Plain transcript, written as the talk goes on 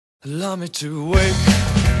Allow me to wake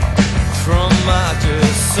from my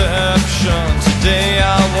deception. Today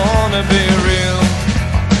I wanna be real.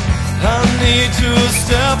 I need to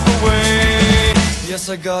step away. Yes,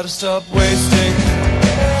 I gotta stop wasting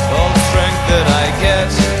all the strength that I get.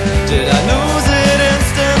 Did I lose it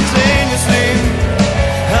instantaneously?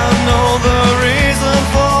 I know the reason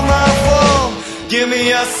for my fall. Give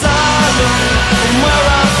me a silence from where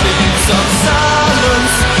I sleep. Some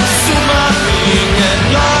silence to my being and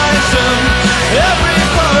lighten every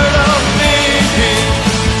part of me.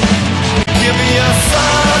 Give me a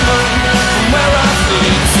silence from where I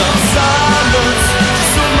sleep. Some silence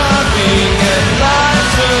to my being and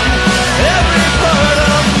lighten every part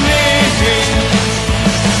of me.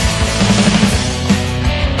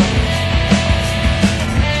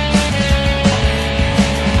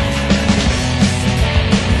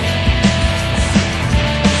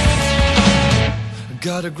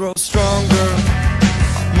 Gotta grow stronger,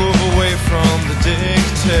 move away from the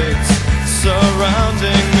dictates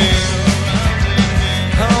surrounding me.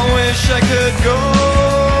 I wish I could go,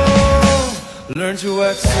 learn to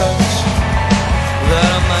accept that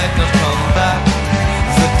I might not come back.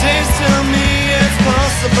 The days tell me it's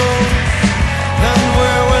possible, and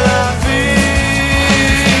where will I be?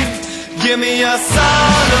 Give me a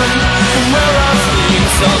silence from where I sleep.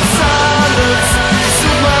 Some silence to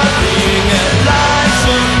my being and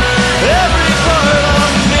lighten every part of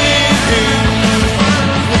me.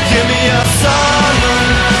 Give me a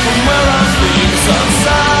silence from where I sleep. Some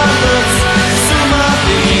silence to my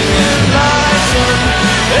being and lighten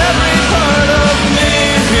every part of me.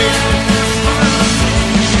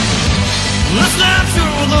 Listening to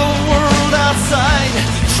the world outside,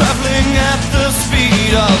 traveling at the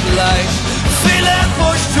speed of light, feeling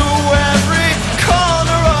pushed to every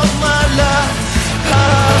corner of my life.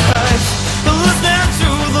 Listening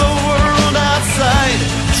to the world outside,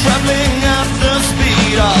 traveling at the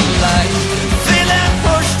speed of light,